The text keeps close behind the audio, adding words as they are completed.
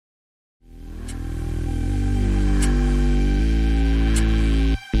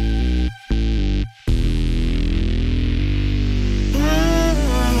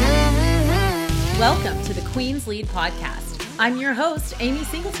Queen's Lead podcast. I'm your host, Amy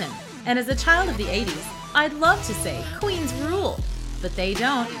Singleton, and as a child of the 80s, I'd love to say queens rule, but they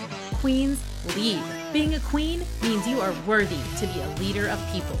don't. Queens lead. Being a queen means you are worthy to be a leader of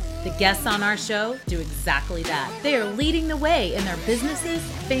people. The guests on our show do exactly that. They are leading the way in their businesses,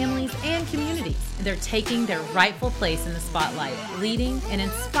 families, and communities. They're taking their rightful place in the spotlight, leading and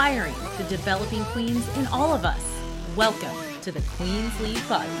inspiring the developing queens in all of us. Welcome to the Queen's Lead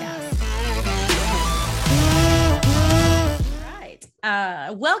podcast.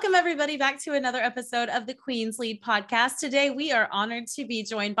 Welcome everybody back to another episode of the Queen's Lead podcast. Today, we are honored to be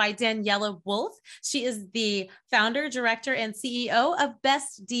joined by Daniela Wolf. She is the founder, director, and CEO of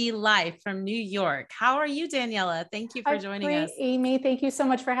Best D Life from New York. How are you, Daniela? Thank you for joining us. Amy, thank you so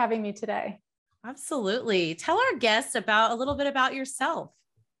much for having me today. Absolutely. Tell our guests a little bit about yourself.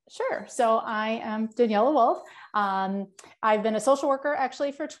 Sure. So I am Daniela Wolf. I've been a social worker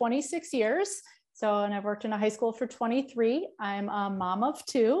actually for 26 years. And I've worked in a high school for 23. I'm a mom of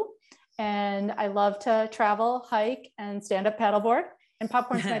two, and I love to travel, hike, and stand up paddleboard. And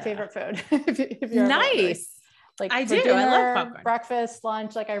popcorn's my favorite food. if you're nice. Like I for do. Dinner, I love popcorn. Breakfast,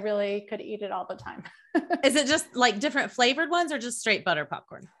 lunch. Like I really could eat it all the time. Is it just like different flavored ones or just straight butter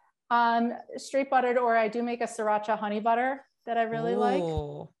popcorn? Straight buttered, or I do make a sriracha honey butter that I really like.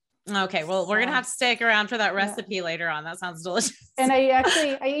 Okay. Well, we're going to have to stick around for that recipe later on. That sounds delicious. And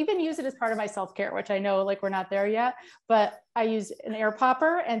I even use it as part of my self-care, which I know like we're not there yet, but I use an air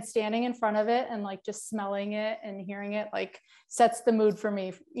popper, and standing in front of it and like just smelling it and hearing it like sets the mood for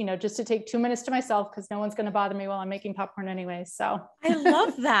me, just to take 2 minutes to myself, because no one's going to bother me while I'm making popcorn anyway. So I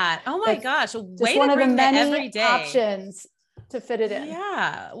love that. Oh my gosh. Way one to of the bring that many every day. options to fit it in.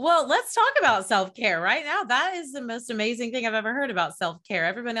 Yeah. Well, let's talk about self-care right now. That is the most amazing thing I've ever heard about self-care.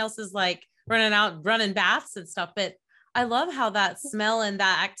 Everyone else is like running baths and stuff, but I love how that smell and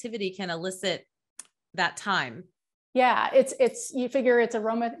that activity can elicit that time. Yeah. It's, you figure it's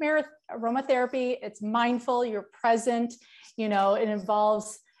aromatherapy. It's mindful, you're present, it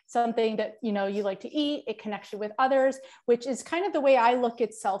involves something that, you like to eat. It connects you with others, which is kind of the way I look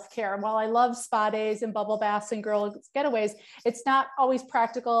at self-care. While I love spa days and bubble baths and girl getaways, it's not always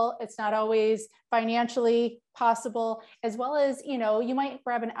practical. It's not always financially possible, as well as, you might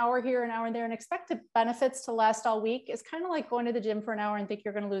grab an hour here, an hour there, and expect the benefits to last all week. It's kind of like going to the gym for an hour and think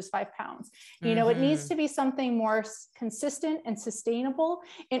you're going to lose 5 pounds. It needs to be something more consistent and sustainable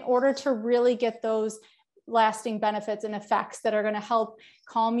in order to really get those lasting benefits and effects that are going to help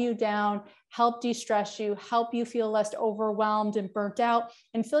calm you down, help de-stress you, help you feel less overwhelmed and burnt out,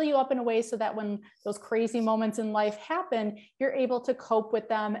 and fill you up in a way so that when those crazy moments in life happen, you're able to cope with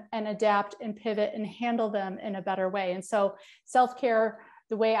them and adapt and pivot and handle them in a better way. And so self-care,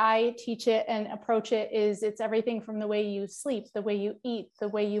 the way I teach it and approach it, is it's everything from the way you sleep, the way you eat, the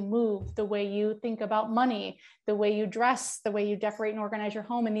way you move, the way you think about money, the way you dress, the way you decorate and organize your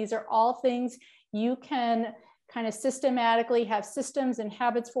home. And these are all things you can kind of systematically have systems and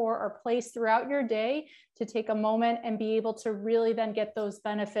habits for, or place throughout your day to take a moment and be able to really then get those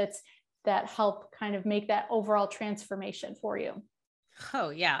benefits that help kind of make that overall transformation for you.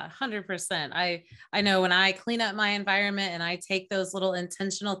 Oh yeah, 100%. I know when I clean up my environment and I take those little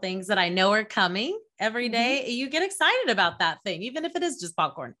intentional things that I know are coming every day, you get excited about that thing, even if it is just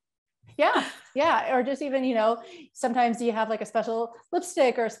popcorn. Yeah. Yeah. Or just even, sometimes you have like a special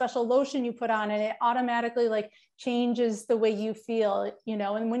lipstick or a special lotion you put on, and it automatically like changes the way you feel,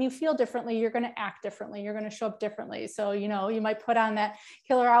 and when you feel differently, you're going to act differently. You're going to show up differently. So, you might put on that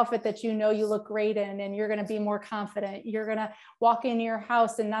killer outfit that you look great in, and you're going to be more confident. You're going to walk into your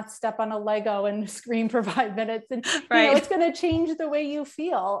house and not step on a Lego and scream for 5 minutes. And, it's going to change the way you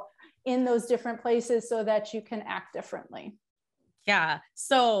feel in those different places so that you can act differently. Yeah.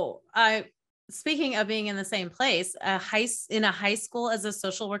 So speaking of being in the same place, in a high school as a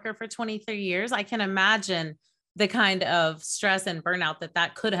social worker for 23 years, I can imagine the kind of stress and burnout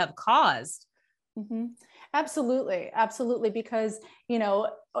that could have caused. Mm-hmm. Absolutely. Absolutely. Because,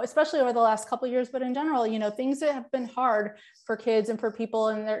 especially over the last couple of years, but in general, things that have been hard for kids and for people,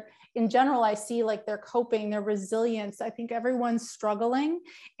 and in general, I see like their coping, their resilience. I think everyone's struggling,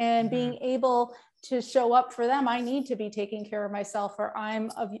 and being able to show up for them. I need to be taking care of myself, or I'm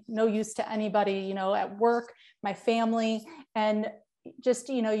of no use to anybody, at work, my family. And just,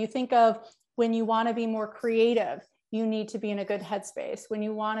 you think of when you want to be more creative, you need to be in a good headspace. When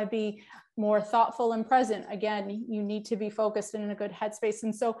you want to be more thoughtful and present, again, you need to be focused and in a good headspace.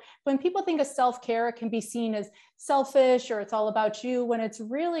 And so when people think of self-care, it can be seen as selfish, or it's all about you, when it's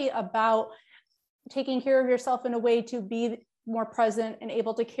really about taking care of yourself in a way to be more present and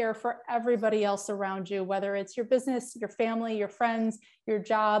able to care for everybody else around you, whether it's your business, your family, your friends, your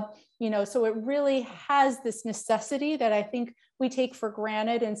job, so it really has this necessity that I think we take for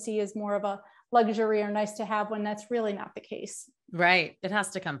granted and see as more of a luxury or nice to have, when that's really not the case. Right. It has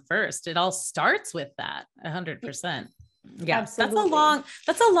to come first. It all starts with that 100%. Yeah. Absolutely.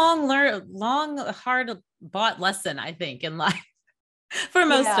 That's a long, hard bought lesson, I think, in life for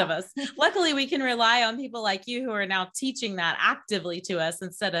most of us. Luckily, we can rely on people like you who are now teaching that actively to us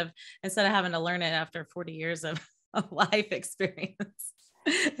instead of having to learn it after 40 years of life experience.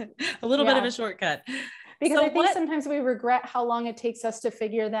 A little bit of a shortcut. Because I think sometimes we regret how long it takes us to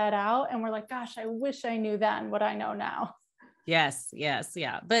figure that out. And we're like, gosh, I wish I knew then what I know now. Yes.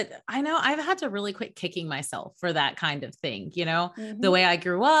 Yeah. But I know I've had to really quit kicking myself for that kind of thing. The way I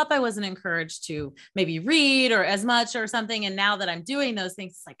grew up, I wasn't encouraged to maybe read or as much or something. And now that I'm doing those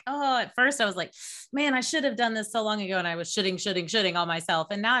things, it's like, oh, at first I was like, man, I should have done this so long ago. And I was shitting on myself.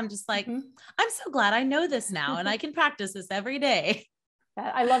 And now I'm just like, I'm so glad I know this now and I can practice this every day.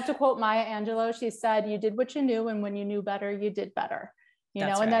 I love to quote Maya Angelou. She said, you did what you knew. And when you knew better, you did better,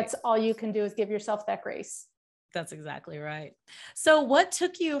 and that's all you can do is give yourself that grace. That's exactly right. So what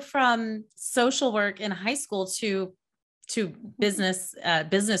took you from social work in high school to business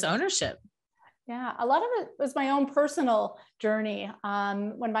ownership? Yeah, a lot of it was my own personal journey.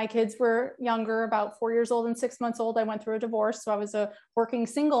 When my kids were younger, about 4 years old and 6 months old, I went through a divorce. So I was a working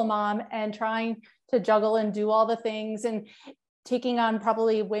single mom and trying to juggle and do all the things and taking on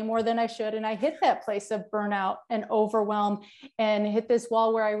probably way more than I should. And I hit that place of burnout and overwhelm and hit this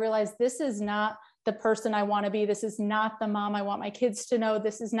wall where I realized this is not the person I want to be. This is not the mom I want my kids to know.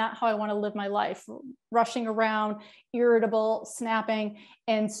 This is not how I want to live my life, rushing around, irritable, snapping.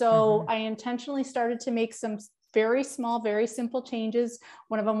 And so I intentionally started to make some very small, very simple changes.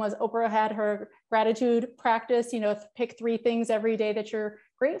 One of them was Oprah had her gratitude practice, pick 3 things every day that you're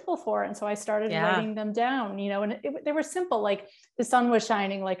grateful for. And so I started writing them down, and they were simple. Like the sun was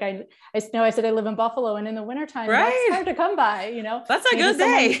shining. Like I know I said I live in Buffalo, and in the wintertime, that's hard to come by, That's a good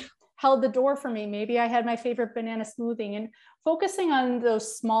day. Held the door for me. Maybe I had my favorite banana smoothie, and focusing on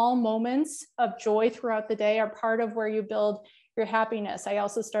those small moments of joy throughout the day are part of where you build your happiness. I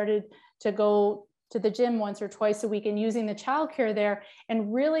also started to go to the gym once or twice a week and using the childcare there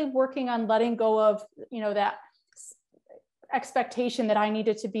and really working on letting go of, that expectation that I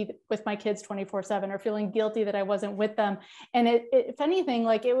needed to be with my kids 24/7 or feeling guilty that I wasn't with them. And if anything,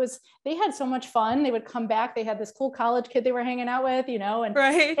 like they had so much fun. They would come back. They had this cool college kid they were hanging out with,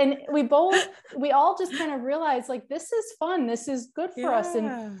 and we all just kind of realized like, this is fun. This is good for us.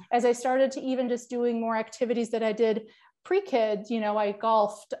 And as I started to even just doing more activities that I did pre-kids, I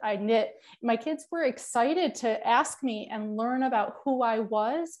golfed, I knit. My kids were excited to ask me and learn about who I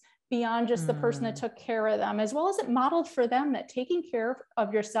was beyond just the person that took care of them, as well as it modeled for them that taking care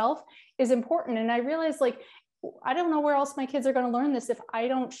of yourself is important. And I realized like, I don't know where else my kids are going to learn this if I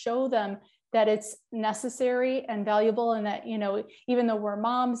don't show them that it's necessary and valuable. And that, even though we're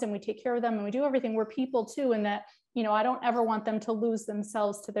moms and we take care of them and we do everything, we're people too. And that, I don't ever want them to lose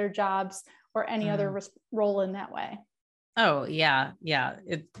themselves to their jobs or any other role in that way. Oh yeah.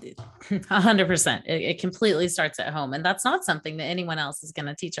 It 100%. It completely starts at home. And that's not something that anyone else is going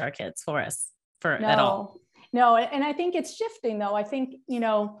to teach our kids for us at all. No. And I think it's shifting though. I think,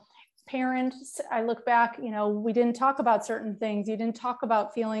 parents, I look back, we didn't talk about certain things. You didn't talk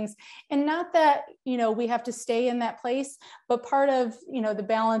about feelings, and not that, we have to stay in that place, but part of, the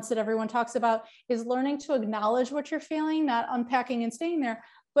balance that everyone talks about is learning to acknowledge what you're feeling, not unpacking and staying there,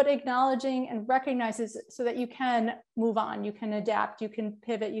 but acknowledging and recognizes so that you can move on, you can adapt, you can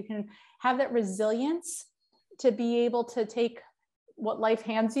pivot, you can have that resilience to be able to take what life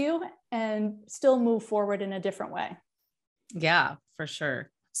hands you and still move forward in a different way. Yeah, for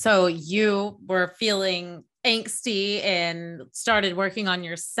sure. So you were feeling angsty and started working on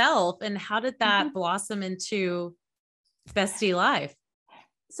yourself. And how did that blossom into Bestie Life?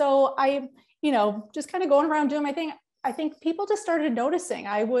 So I, just kind of going around doing my thing. I think people just started noticing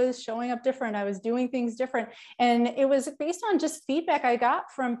I was showing up different. I was doing things different. And it was based on just feedback I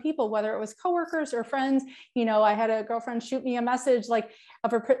got from people, whether it was coworkers or friends. I had a girlfriend shoot me a message like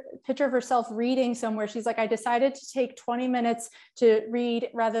of a picture of herself reading somewhere. She's like, I decided to take 20 minutes to read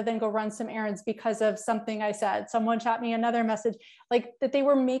rather than go run some errands because of something I said. Someone shot me another message like that they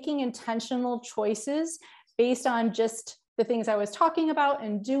were making intentional choices based on just the things I was talking about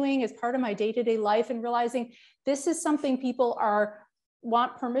and doing as part of my day-to-day life, and realizing this is something people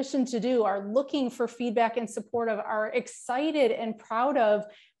want permission to do, are looking for feedback and support of, are excited and proud of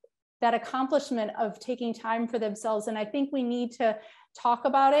that accomplishment of taking time for themselves. And I think we need to talk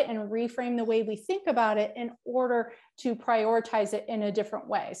about it and reframe the way we think about it in order to prioritize it in a different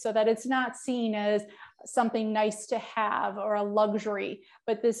way, so that it's not seen as something nice to have or a luxury,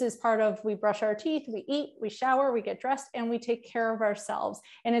 but this is part of, we brush our teeth, we eat, we shower, we get dressed, and we take care of ourselves.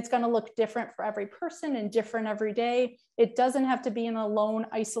 And it's going to look different for every person and different every day. It doesn't have to be an alone,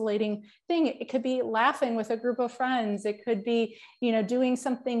 isolating thing. It could be laughing with a group of friends. It could be, doing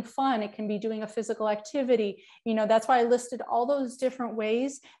something fun. It can be doing a physical activity. That's why I listed all those different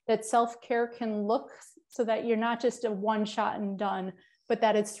ways that self-care can look, so that you're not just a one shot and done, but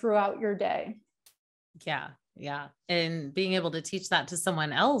that it's throughout your day. Yeah. Yeah. And being able to teach that to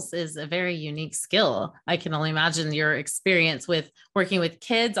someone else is a very unique skill. I can only imagine your experience with working with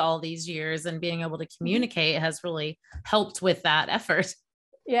kids all these years and being able to communicate has really helped with that effort.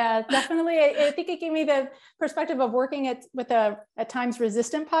 Yeah, definitely. I think it gave me the perspective of working with a at times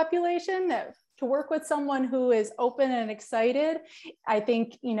resistant population, that to work with someone who is open and excited, I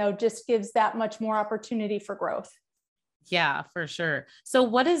think, just gives that much more opportunity for growth. Yeah, for sure. So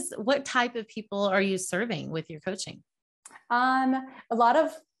what type of people are you serving with your coaching? A lot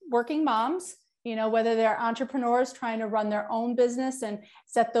of working moms, whether they're entrepreneurs trying to run their own business and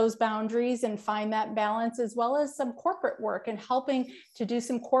set those boundaries and find that balance, as well as some corporate work and helping to do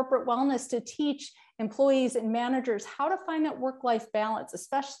some corporate wellness to teach employees and managers how to find that work-life balance,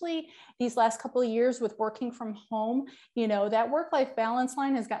 especially these last couple of years with working from home. That work-life balance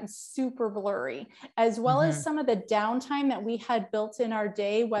line has gotten super blurry, as well as some of the downtime that we had built in our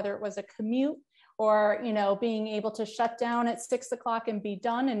day, whether it was a commute or, being able to shut down at 6 o'clock and be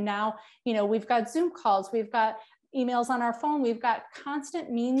done. And now, we've got Zoom calls, we've got emails on our phone, we've got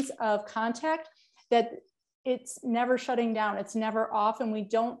constant means of contact that it's never shutting down. It's never off. And we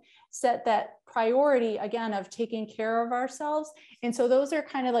don't set that priority again of taking care of ourselves. And so those are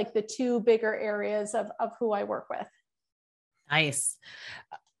kind of like the two bigger areas of who I work with. Nice.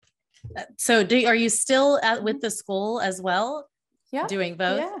 So are you still with the school as well? Yeah. Doing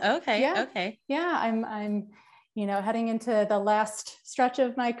both? Yeah. Okay. Yeah. Okay. Yeah. I'm heading into the last stretch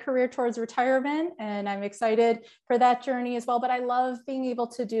of my career towards retirement, and I'm excited for that journey as well. But I love being able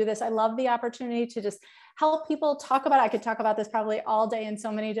to do this. I love the opportunity to just help people talk about it. I could talk about this probably all day in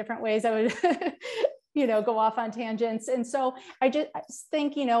so many different ways. I would, go off on tangents. And so I just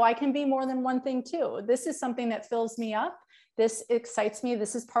think, I can be more than one thing too. This is something that fills me up. This excites me.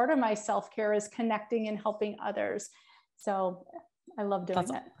 This is part of my self-care, is connecting and helping others. So I love doing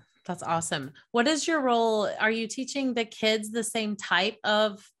it. That's awesome. What is your role? Are you teaching the kids the same type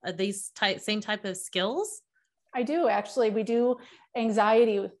of same type of skills? I do, actually. We do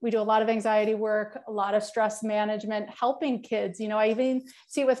anxiety. We do a lot of anxiety work, a lot of stress management, helping kids. I even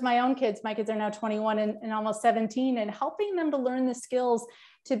see it with my own kids. My kids are now 21 and almost 17, and helping them to learn the skills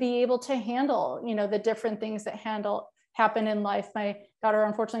to be able to handle, the different things that happen in life. My daughter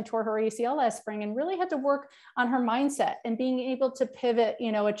unfortunately tore her ACL last spring and really had to work on her mindset and being able to pivot,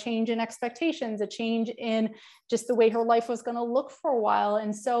 a change in expectations, a change in just the way her life was going to look for a while.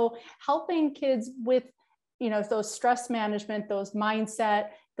 And so helping kids with, those stress management, those mindset,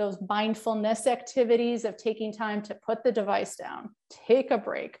 those mindfulness activities of taking time to put the device down, take a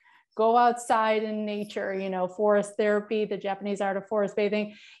break, go outside in nature, forest therapy, the Japanese art of forest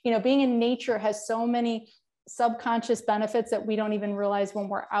bathing, being in nature has so many subconscious benefits that we don't even realize when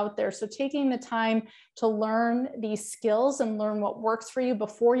we're out there. So taking the time to learn these skills and learn what works for you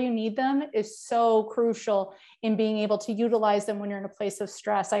before you need them is so crucial in being able to utilize them when you're in a place of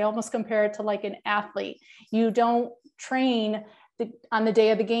stress. I almost compare it to like an athlete. You don't train on the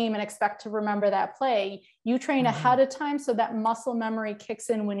day of the game and expect to remember that play. You train ahead of time so that muscle memory kicks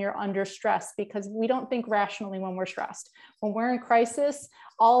in when you're under stress, because we don't think rationally when we're stressed. When we're in crisis,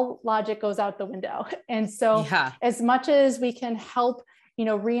 all logic goes out the window. And so as much as we can help,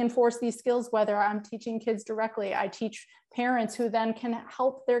 reinforce these skills, whether I'm teaching kids directly, I teach parents who then can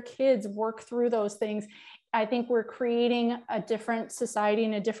help their kids work through those things. I think we're creating a different society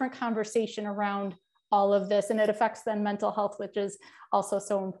and a different conversation around all of this, and it affects then mental health, which is also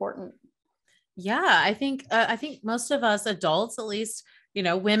so important. Yeah, I think most of us adults, at least,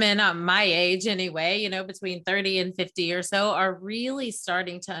 women my age anyway, between 30 and 50 or so, are really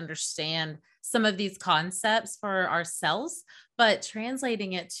starting to understand some of these concepts for ourselves, but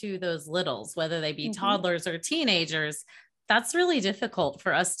translating it to those littles, whether they be toddlers or teenagers, that's really difficult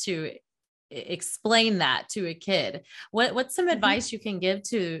for us to explain that to a kid. What's some advice you can give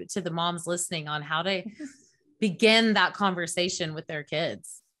to the moms listening on how to begin that conversation with their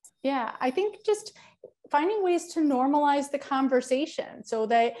kids? Yeah, I think just finding ways to normalize the conversation so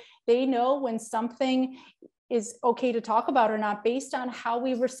that they know when something is okay to talk about or not, based on how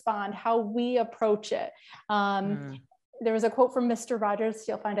we respond, how we approach it. there was a quote from Mr. Rogers.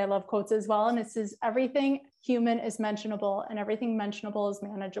 You'll find I love quotes as well. And it says, everything human is mentionable and everything mentionable is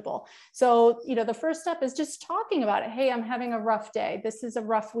manageable. So, the first step is just talking about it. Hey, I'm having a rough day. This is a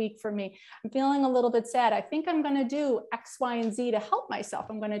rough week for me. I'm feeling a little bit sad. I think I'm going to do X, Y, and Z to help myself.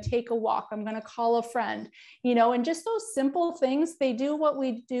 I'm going to take a walk. I'm going to call a friend, and just those simple things, they do what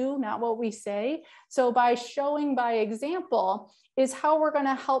we do, not what we say. So by showing by example is how we're going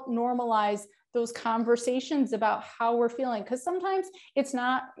to help normalize those conversations about how we're feeling. Because sometimes it's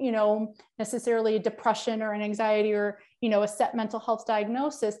not, necessarily a depression or an anxiety or, a set mental health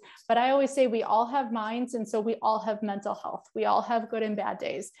diagnosis. But I always say we all have minds. And so we all have mental health. We all have good and bad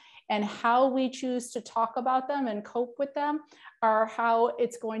days. And how we choose to talk about them and cope with them are how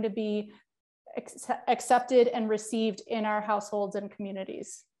it's going to be accepted and received in our households and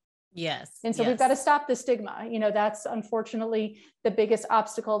communities. Yes. And so we've got to stop the stigma. That's unfortunately the biggest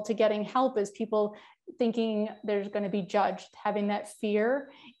obstacle to getting help is people thinking they're going to be judged, having that fear,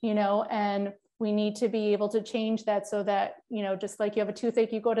 and we need to be able to change that so that, just like you have a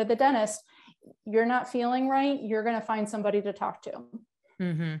toothache, you go to the dentist, you're not feeling right, you're going to find somebody to talk to.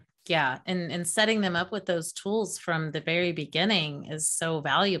 Mm-hmm. Yeah. And setting them up with those tools from the very beginning is so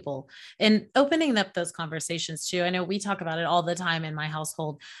valuable, and opening up those conversations too. I know we talk about it all the time in my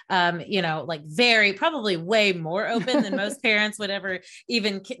household, like very, probably way more open than most parents would ever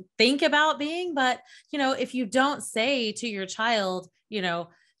even think about being. But, if you don't say to your child,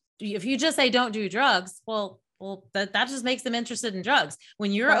 if you just say, don't do drugs, well, that just makes them interested in drugs.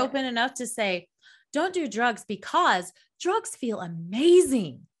 When you're open enough to say, don't do drugs because drugs feel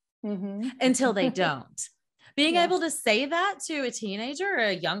amazing. Mm-hmm. Until they don't. Being able to say that to a teenager or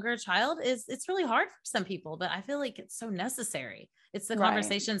a younger child it's really hard for some people, but I feel like it's so necessary. It's the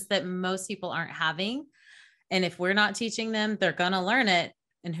conversations that most people aren't having. And if we're not teaching them, they're going to learn it.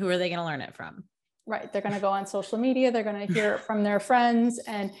 And who are they going to learn it from? Right. They're going to go on social media. They're going to hear it from their friends.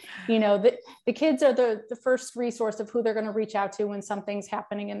 And, the kids are the first resource of who they're going to reach out to when something's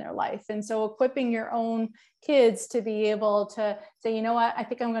happening in their life. And so equipping your own kids to be able to say, you know what, I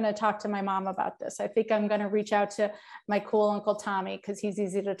think I'm going to talk to my mom about this. I think I'm going to reach out to my cool Uncle Tommy because he's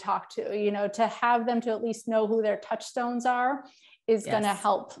easy to talk to, to have them to at least know who their touchstones are is going to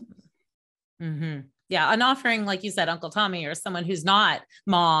help. Mm-hmm. Yeah. And offering, like you said, Uncle Tommy or someone who's not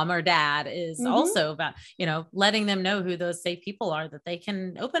mom or dad is also about, letting them know who those safe people are that they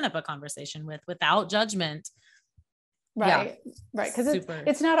can open up a conversation with without judgment. Right. Yeah. Right. Cause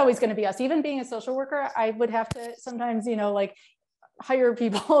it's not always going to be us. Even being a social worker, I would have to sometimes, hire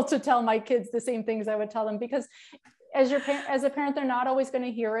people to tell my kids the same things I would tell them, because as a parent, they're not always going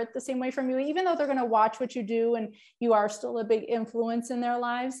to hear it the same way from you, even though they're going to watch what you do and you are still a big influence in their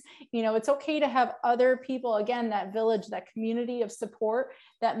lives. It's okay to have other people, again, that village, that community of support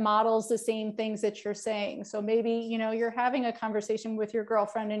that models the same things that you're saying. So maybe, you're having a conversation with your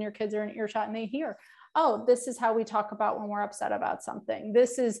girlfriend and your kids are in earshot and they hear, oh, this is how we talk about when we're upset about something.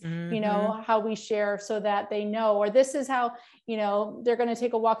 This is, how we share so that they know, or this is how, they're going to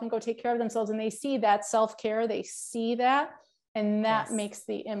take a walk and go take care of themselves. And they see that self-care, they see that, and that makes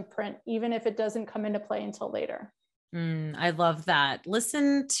the imprint, even if it doesn't come into play until later. I love that.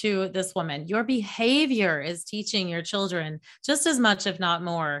 Listen to this woman. Your behavior is teaching your children just as much, if not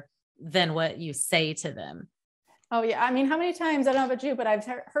more, than what you say to them. Oh yeah. I mean, how many times, I don't know about you, but I've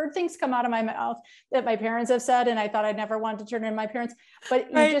heard things come out of my mouth that my parents have said, and I thought I'd never want to turn into my parents, but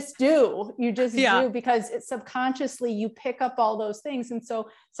you just do, do, because it's subconsciously, you pick up all those things. And so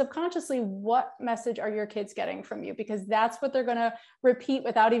subconsciously, what message are your kids getting from you? Because that's what they're going to repeat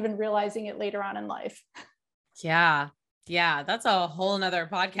without even realizing it later on in life. Yeah. Yeah. That's a whole nother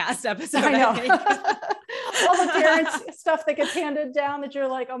podcast episode. I know. All the parents stuff that gets handed down that you're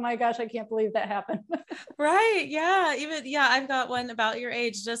like, oh my gosh, I can't believe that happened. Right. Yeah. I've got one about your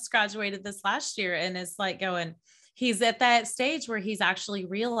age, just graduated this last year. And it's like he's at that stage where he's actually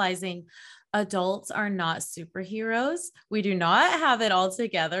realizing adults are not superheroes. We do not have it all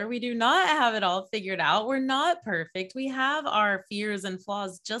together. We do not have it all figured out. We're not perfect. We have our fears and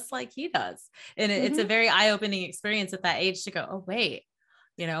flaws just like he does. And it's a very eye-opening experience at that age to go, oh, wait.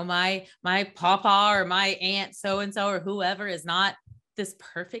 My papa or my aunt so-and-so or whoever is not this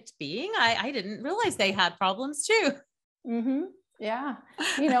perfect being. I didn't realize they had problems too. Mm-hmm. Yeah.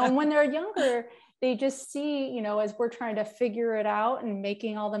 And when they're younger, they just see, as we're trying to figure it out and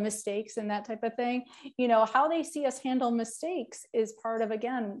making all the mistakes and that type of thing, how they see us handle mistakes is part of,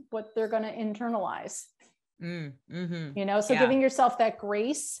 again, what they're going to internalize. So giving yourself that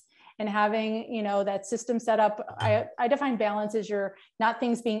grace and having, that system set up. I define balance as your, not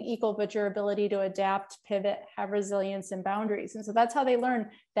things being equal, but your ability to adapt, pivot, have resilience and boundaries. And so that's how they learn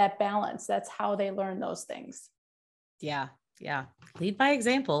that balance. That's how they learn those things. Yeah. Yeah. Lead by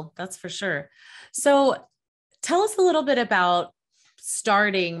example. That's for sure. So tell us a little bit about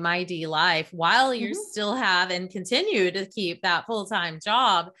starting My D Life while you Mhm. still have and continue to keep that full-time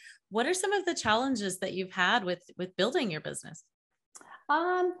job. What are some of the challenges that you've had with building your business?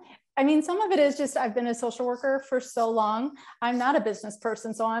 Um, I mean, some of it is just I've been a social worker for so long. I'm not a business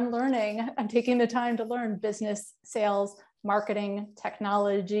person, so I'm learning. I'm taking the time to learn business, sales, marketing,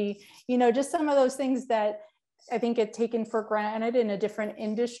 technology, just some of those things that I think get taken for granted in a different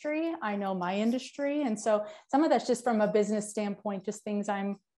industry. I know my industry. And so some of that's just from a business standpoint, just things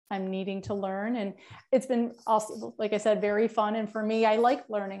I'm needing to learn. And it's been also, like I said, very fun. And for me, I like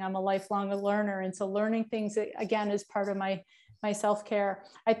learning. I'm a lifelong learner. And so learning things again is part of my self-care.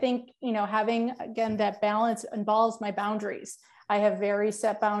 I think, having again that balance involves my boundaries. I have very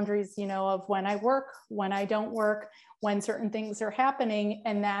set boundaries, of when I work, when I don't work, when certain things are happening.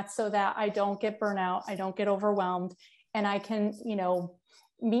 And that's so that I don't get burnout, I don't get overwhelmed, and I can,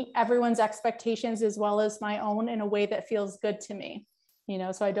 meet everyone's expectations as well as my own in a way that feels good to me.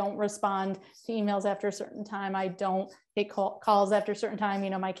 So I don't respond to emails after a certain time. I don't take calls after a certain time.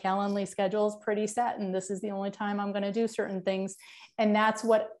 My Calendly schedule is pretty set, and this is the only time I'm going to do certain things. And that's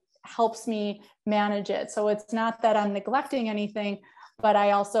what helps me manage it. So it's not that I'm neglecting anything, but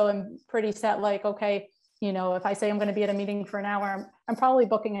I also am pretty set, like, okay, if I say I'm going to be at a meeting for an hour, I'm probably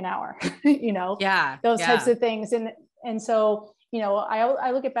booking an hour, Yeah. those types Yeah. of things. And so,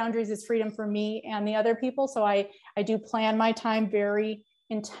 I look at boundaries as freedom for me and the other people. So I do plan my time very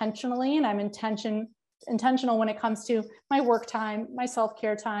intentionally, and I'm intentional when it comes to my work time, my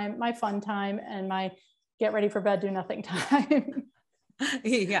self-care time, my fun time, and my get ready for bed, do nothing time.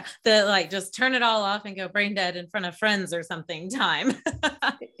 Yeah. The like, just turn it all off and go brain dead in front of friends or something time.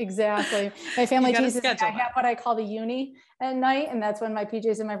 Exactly. My You family got to teases me. I schedule have that. what I call the uni at night. And that's when my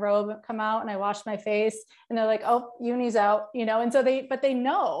PJs and my robe come out and I wash my face and they're like, oh, uni's out, and so but they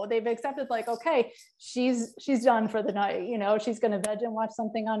know, they've accepted, like, okay, she's done for the night. She's going to veg and watch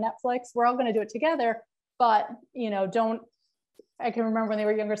something on Netflix. We're all going to do it together. But, I can remember when they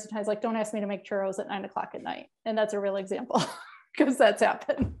were younger, sometimes like, don't ask me to make churros at 9 o'clock at night. And that's a real example because that's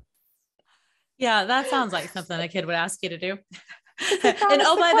happened. Yeah. That sounds like something a kid would ask you to do. It's like, And promise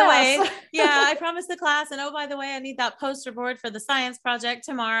oh, the by the way, class. yeah, I promised the class. And oh, by the way, I need that poster board for the science project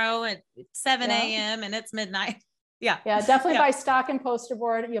tomorrow at 7 Yeah. a.m. and it's midnight. Yeah. Yeah, definitely Yeah. buy stock and poster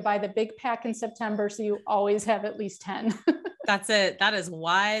board. You buy the big pack in September, so you always have at least 10. That's it. That is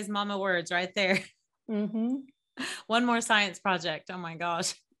wise mama words right there. Mm-hmm. One more science project. Oh my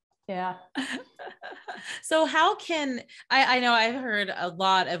gosh. Yeah. So how can I know I've heard a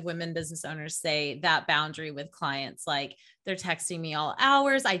lot of women business owners say that boundary with clients, like they're texting me all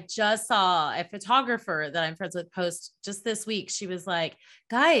hours. I just saw a photographer that I'm friends with post just this week. She was like,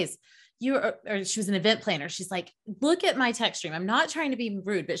 guys, or she was an event planner. She's like, look at my text stream. I'm not trying to be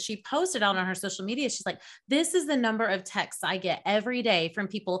rude, but she posted out on her social media. She's like, this is the number of texts I get every day from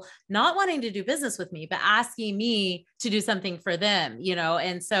people not wanting to do business with me, but asking me to do something for them,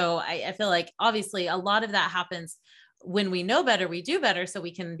 And so I feel like obviously a lot of that happens when we know better, we do better. So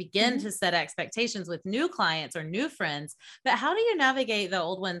we can begin Mm-hmm. to set expectations with new clients or new friends. But how do you navigate the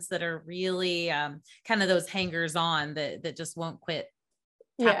old ones that are really kind of those hangers on that just won't quit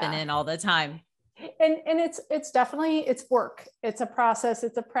tapping Yeah. in all the time? And it's definitely, it's work. It's a process.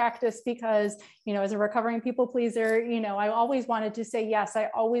 It's a practice because, as a recovering people pleaser, I always wanted to say yes. I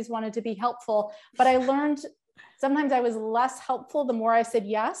always wanted to be helpful, but I learned sometimes I was less helpful the more I said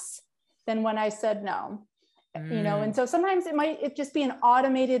yes than when I said no. And so sometimes it just be an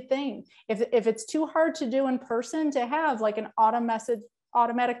automated thing. If it's too hard to do in person, to have like an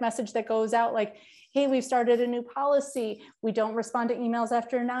automatic message that goes out like, hey, we've started a new policy. We don't respond to emails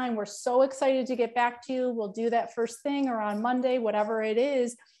after 9. We're so excited to get back to you. We'll do that first thing or on Monday, whatever it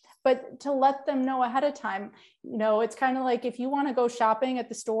is. But to let them know ahead of time, it's kind of like if you want to go shopping at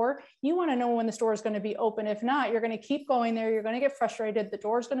the store, you want to know when the store is going to be open. If not, you're going to keep going there. You're going to get frustrated. The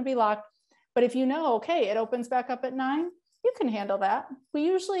door is going to be locked. But if okay, it opens back up at 9, you can handle that. We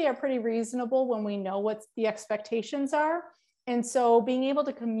usually are pretty reasonable when we know what the expectations are. And so being able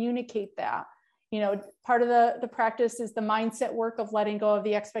to communicate that, part of the practice is the mindset work of letting go of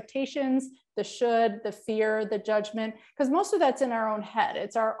the expectations, the should, the fear, the judgment, because most of that's in our own head.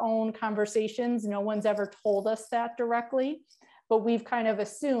 It's our own conversations. No one's ever told us that directly, but we've kind of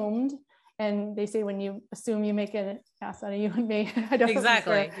assumed. And they say when you assume, you make an ass out of you and me. I don't know if it's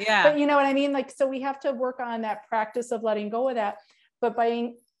fair, Exactly. Yeah. but you know what I mean? Like, so we have to work on that practice of letting go of that. But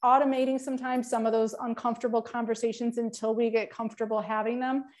by automating sometimes some of those uncomfortable conversations until we get comfortable having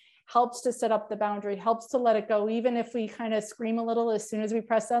them helps to set up the boundary, helps to let it go. Even if we kind of scream a little as soon as we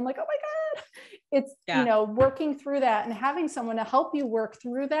press on, like, oh my God, it's, Yeah. working through that and having someone to help you work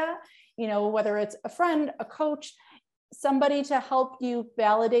through that, whether it's a friend, a coach, somebody to help you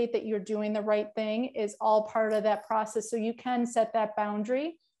validate that you're doing the right thing is all part of that process. So you can set that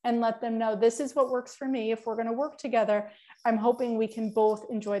boundary and let them know, this is what works for me. If we're going to work together, I'm hoping we can both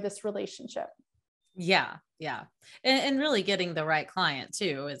enjoy this relationship. Yeah. Yeah. And really getting the right client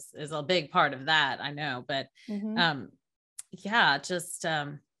too is a big part of that. I know, but, yeah, just,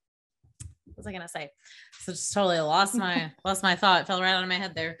 what was I going to say? So just totally lost my thought, fell right out of my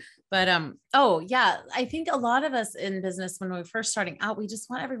head there. But, oh yeah, I think a lot of us in business, when we're first starting out, we just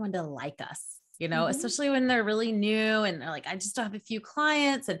want everyone to like us, especially when they're really new and they're like, I just have a few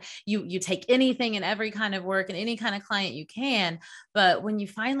clients, and you take anything and every kind of work and any kind of client you can. But when you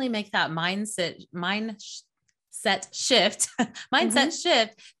finally make that mindset shift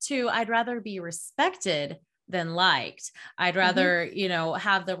to, I'd rather be respected than liked. I'd rather,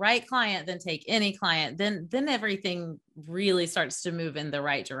 have the right client than take any client. Then everything really starts to move in the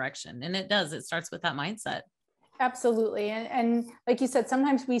right direction. And it does, it starts with that mindset. Absolutely. And like you said,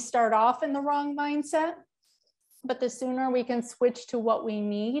 sometimes we start off in the wrong mindset, but the sooner we can switch to what we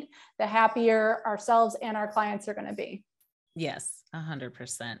need, the happier ourselves and our clients are going to be. Yes,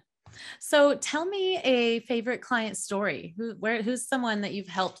 100%. So tell me a favorite client story. Who's someone that you've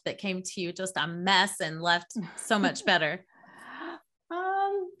helped that came to you just a mess and left so much better?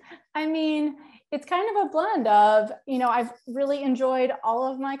 I mean, it's kind of a blend of, I've really enjoyed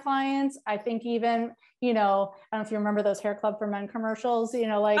all of my clients. I think even, I don't know if you remember those Hair Club for Men commercials,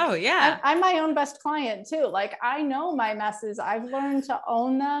 Oh yeah. I'm my own best client too. Like, I know my messes. I've learned to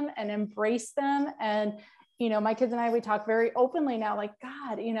own them and embrace them. And my kids and I, we talk very openly now, like,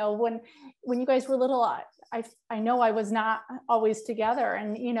 God, when you guys were little, I know I was not always together,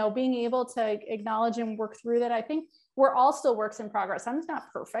 and, being able to acknowledge and work through that. I think we're all still works in progress. I'm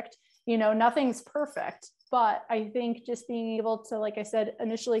not perfect, nothing's perfect, but I think just being able to, like I said,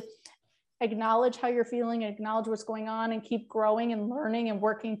 initially acknowledge how you're feeling, acknowledge what's going on, and keep growing and learning and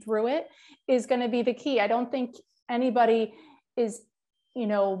working through it is going to be the key. I don't think anybody is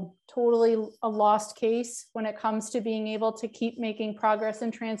totally a lost case when it comes to being able to keep making progress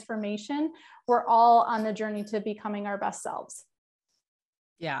and transformation. We're all on the journey to becoming our best selves.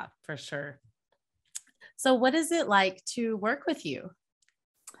 Yeah, for sure. So what is it like to work with you?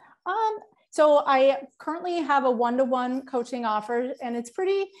 So I currently have a one-to-one coaching offer, and it's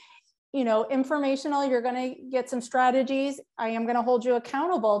pretty, informational. You're going to get some strategies. I am going to hold you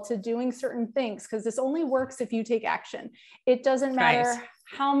accountable to doing certain things, because this only works if you take action. It doesn't matter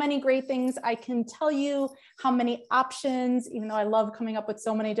how many great things I can tell you, how many options, even though I love coming up with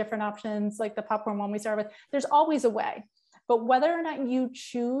so many different options, like the popcorn one we started with, there's always a way. But whether or not you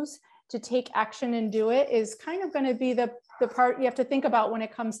choose to take action and do it is kind of going to be the part you have to think about when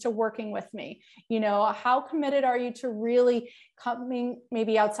it comes to working with me. How committed are you to really coming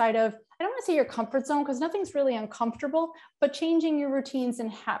maybe outside of, I don't want to say your comfort zone, because nothing's really uncomfortable, but changing your routines and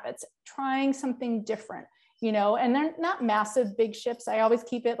habits, trying something different, and they're not massive big shifts. I always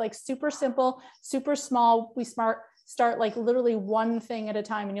keep it like super simple, super small. We start like literally one thing at a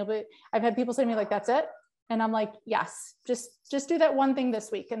time. And I've had people say to me like, that's it. And I'm like, yes, just do that one thing this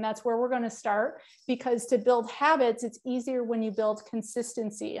week. And that's where we're going to start, because to build habits, it's easier when you build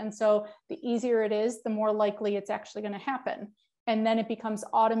consistency. And so the easier it is, the more likely it's actually going to happen. And then it becomes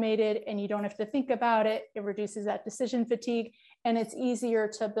automated and you don't have to think about it. It reduces that decision fatigue, and it's easier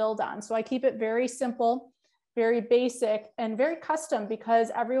to build on. So I keep it very simple, very basic, and very custom, because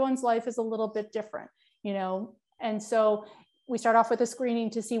everyone's life is a little bit different, And so we start off with a screening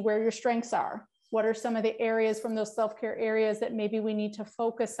to see where your strengths are. What are some of the areas from those self-care areas that maybe we need to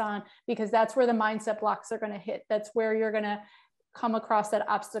focus on? Because that's where the mindset blocks are going to hit. That's where you're going to come across that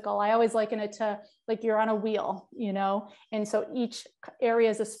obstacle. I always liken it to like you're on a wheel, and so each area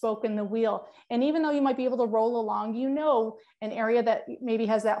is a spoke in the wheel. And even though you might be able to roll along, an area that maybe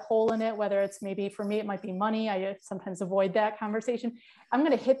has that hole in it, whether it's maybe, for me, it might be money. I sometimes avoid that conversation. I'm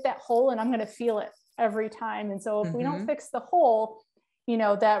going to hit that hole and I'm going to feel it every time. And so if we don't fix the hole,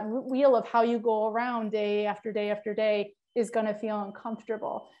 that wheel of how you go around day after day after day is going to feel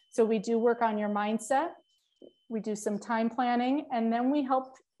uncomfortable. So we do work on your mindset. We do some time planning, and then we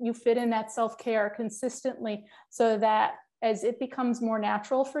help you fit in that self-care consistently, so that as it becomes more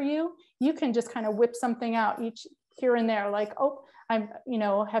natural for you, you can just kind of whip something out each here and there. Like, oh, I'm,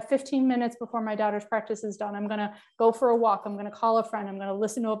 have 15 minutes before my daughter's practice is done. I'm going to go for a walk. I'm going to call a friend. I'm going to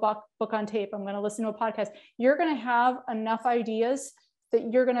listen to a book on tape. I'm going to listen to a podcast. You're going to have enough ideas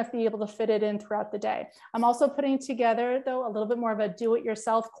that you're going to be able to fit it in throughout the day. I'm also putting together, though, a little bit more of a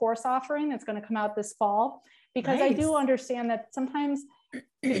do-it-yourself course offering that's going to come out this fall, because I do understand that sometimes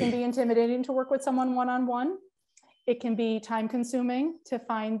It can be intimidating to work with someone one-on-one. It can be time consuming to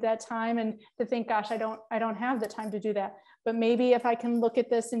find that time and to think, gosh, I don't have the time to do that. But maybe if I can look at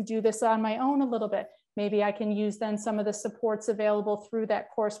this and do this on my own a little bit, maybe I can use then some of the supports available through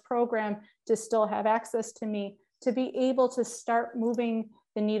that course program to still have access to me, to be able to start moving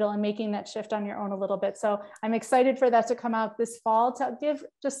the needle and making that shift on your own a little bit. So I'm excited for that to come out this fall, to give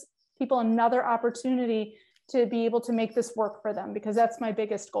just people another opportunity to be able to make this work for them, because that's my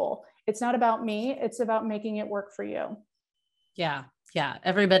biggest goal. It's not about me, it's about making it work for you. Yeah. Yeah.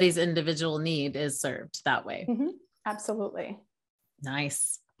 Everybody's individual need is served that way. Mm-hmm. Absolutely.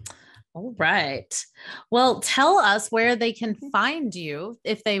 Nice. All right. Well, tell us where they can find you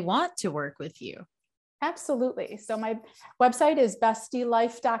if they want to work with you. Absolutely. So my website is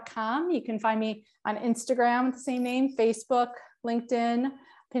bestielife.com. You can find me on Instagram with the same name, Facebook, LinkedIn,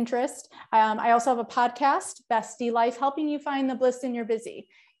 Pinterest. I also have a podcast, Bestie Life, helping you find the bliss in your busy,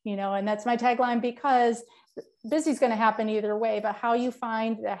 and that's my tagline, because busy is going to happen either way, but how you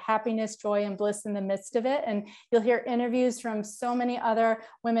find the happiness, joy, and bliss in the midst of it. And you'll hear interviews from so many other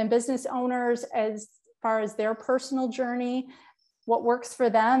women business owners as far as their personal journey, what works for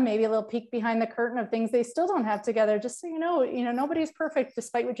them, maybe a little peek behind the curtain of things they still don't have together, just so nobody's perfect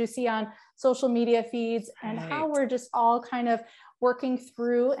despite what you see on social media feeds, and how we're just all kind of working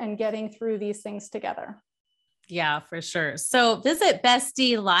through and getting through these things together. Yeah, for sure. So visit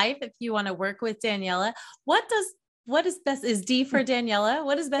Bestie Life if you want to work with Daniela. What is best? Is D for Daniela?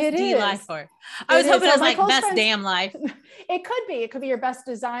 What is Best D Life for? I was hoping it was like Best Damn Life. It could be. It could be your best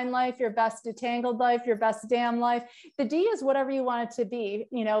design life, your best detangled life, your best damn life. The D is whatever you want it to be.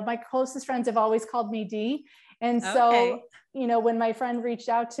 My closest friends have always called me D. And so, when my friend reached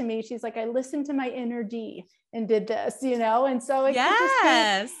out to me, she's like, I listened to my inner D and did this, and so it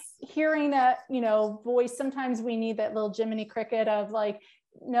could just be hearing that, voice. Sometimes we need that little Jiminy Cricket of like,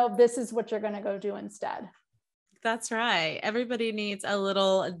 no, this is what you're going to go do instead. That's right. Everybody needs a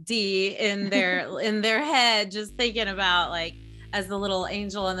little D in their head, just thinking about, like, as the little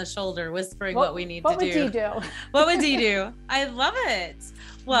angel on the shoulder whispering what we need to do. What would D do? What would D do? I love it.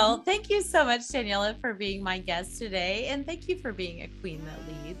 Well, thank you so much, Daniela, for being my guest today. And thank you for being a queen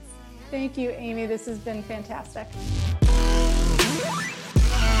that leads. Thank you, Amy. This has been fantastic.